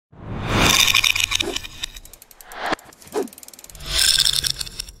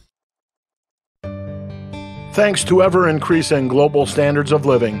Thanks to ever-increasing global standards of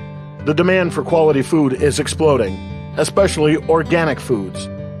living, the demand for quality food is exploding, especially organic foods.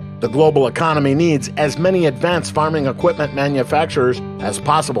 The global economy needs as many advanced farming equipment manufacturers as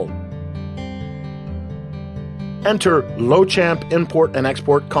possible. Enter Lochamp Import and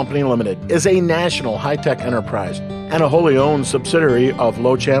Export Company Limited is a national high-tech enterprise and a wholly owned subsidiary of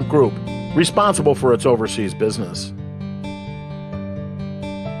Lochamp Group, responsible for its overseas business.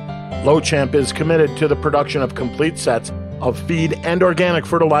 Lochamp is committed to the production of complete sets of feed and organic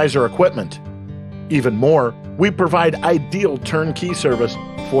fertilizer equipment. Even more, we provide ideal turnkey service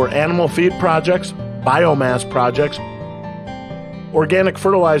for animal feed projects, biomass projects, organic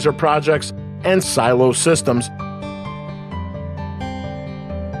fertilizer projects, and silo systems.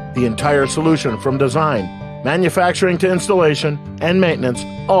 The entire solution from design, manufacturing to installation, and maintenance,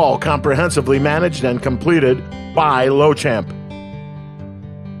 all comprehensively managed and completed by Lochamp.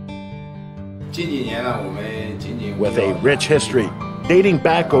 With a rich history dating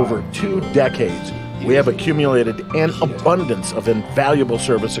back over 2 decades, we have accumulated an abundance of invaluable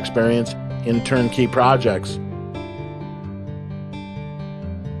service experience in turnkey projects.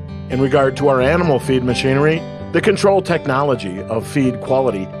 In regard to our animal feed machinery, the control technology of feed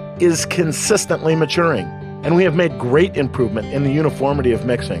quality is consistently maturing, and we have made great improvement in the uniformity of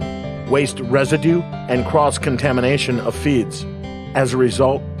mixing, waste residue, and cross-contamination of feeds. As a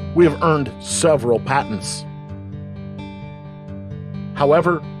result, we have earned several patents.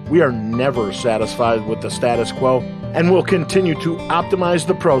 However, we are never satisfied with the status quo and will continue to optimize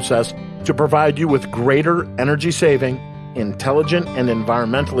the process to provide you with greater energy-saving, intelligent, and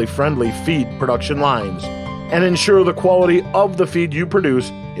environmentally friendly feed production lines, and ensure the quality of the feed you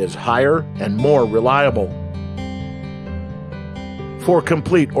produce is higher and more reliable. For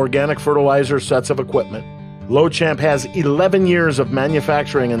complete organic fertilizer sets of equipment, Lochamp has 11 years of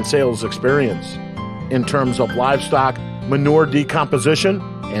manufacturing and sales experience. In terms of livestock manure decomposition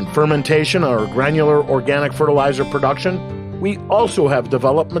and fermentation or granular organic fertilizer production, we also have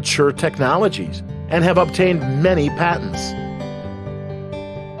developed mature technologies and have obtained many patents.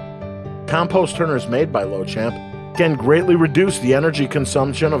 Compost turners made by Lochamp can greatly reduce the energy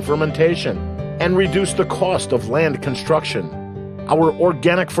consumption of fermentation and reduce the cost of land construction. Our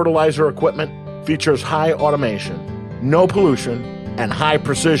organic fertilizer equipment features high automation, no pollution, and high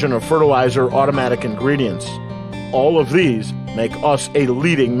precision of fertilizer automatic ingredients. All of these make us a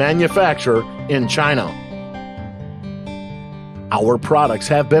leading manufacturer in China. Our products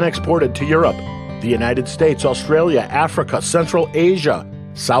have been exported to Europe, the United States, Australia, Africa, Central Asia,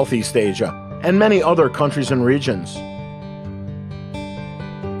 Southeast Asia, and many other countries and regions.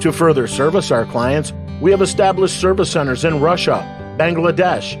 To further service our clients, we have established service centers in Russia,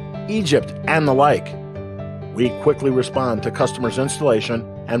 Bangladesh, Egypt, and the like. We quickly respond to customers' installation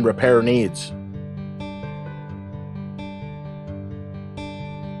and repair needs.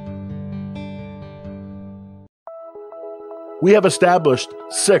 We have established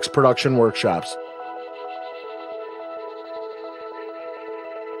 6 production workshops.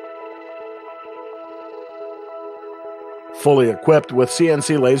 Fully equipped with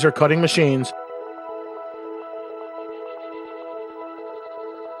CNC laser cutting machines,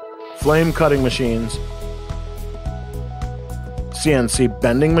 flame cutting machines, CNC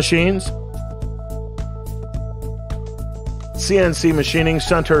bending machines, CNC machining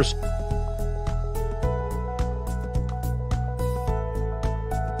centers,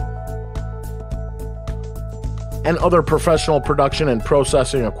 and other professional production and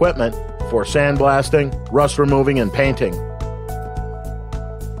processing equipment for sandblasting, rust removing, and painting.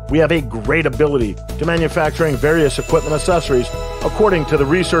 We have a great ability to manufacturing various equipment accessories according to the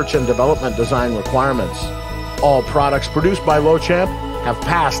research and development design requirements. All products produced by Lochamp have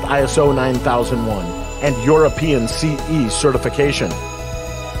passed ISO 9001 and European CE certification.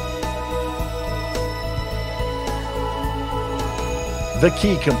 The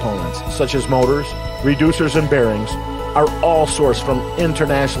key components, such as motors, reducers, and bearings, are all sourced from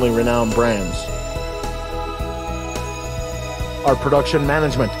internationally renowned brands. Our production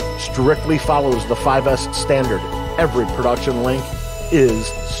management strictly follows the 5S standard. Every production link is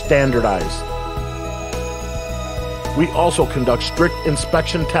standardized. We also conduct strict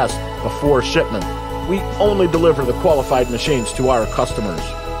inspection tests before shipment. We only deliver the qualified machines to our customers.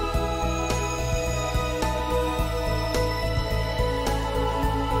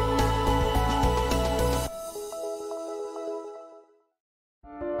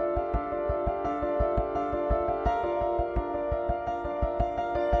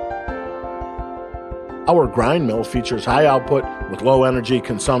 Our grind mill features high output with low energy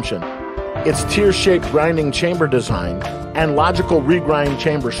consumption. Its tier-shaped grinding chamber design and logical regrind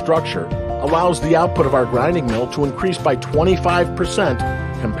chamber structure allows the output of our grinding mill to increase by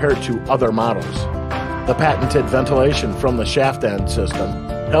 25% compared to other models. The patented ventilation from the shaft end system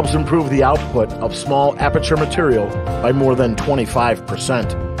helps improve the output of small aperture material by more than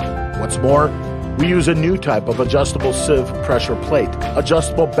 25%. What's more, we use a new type of adjustable sieve pressure plate,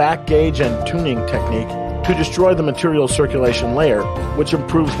 adjustable back gauge and tuning technique to destroy the material circulation layer, which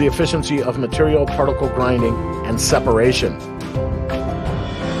improves the efficiency of material particle grinding and separation.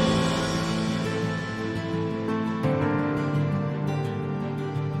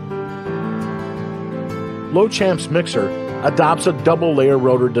 Lochamp's mixer adopts a double-layer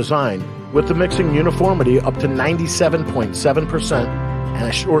rotor design with the mixing uniformity up to 97.7% and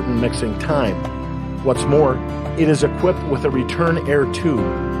a shortened mixing time. What's more, it is equipped with a return air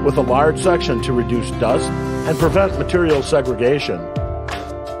tube with a large section to reduce dust and prevent material segregation.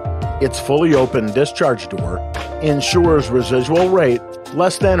 Its fully open discharge door ensures residual rate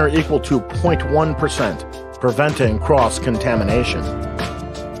less than or equal to 0.1%, preventing cross-contamination.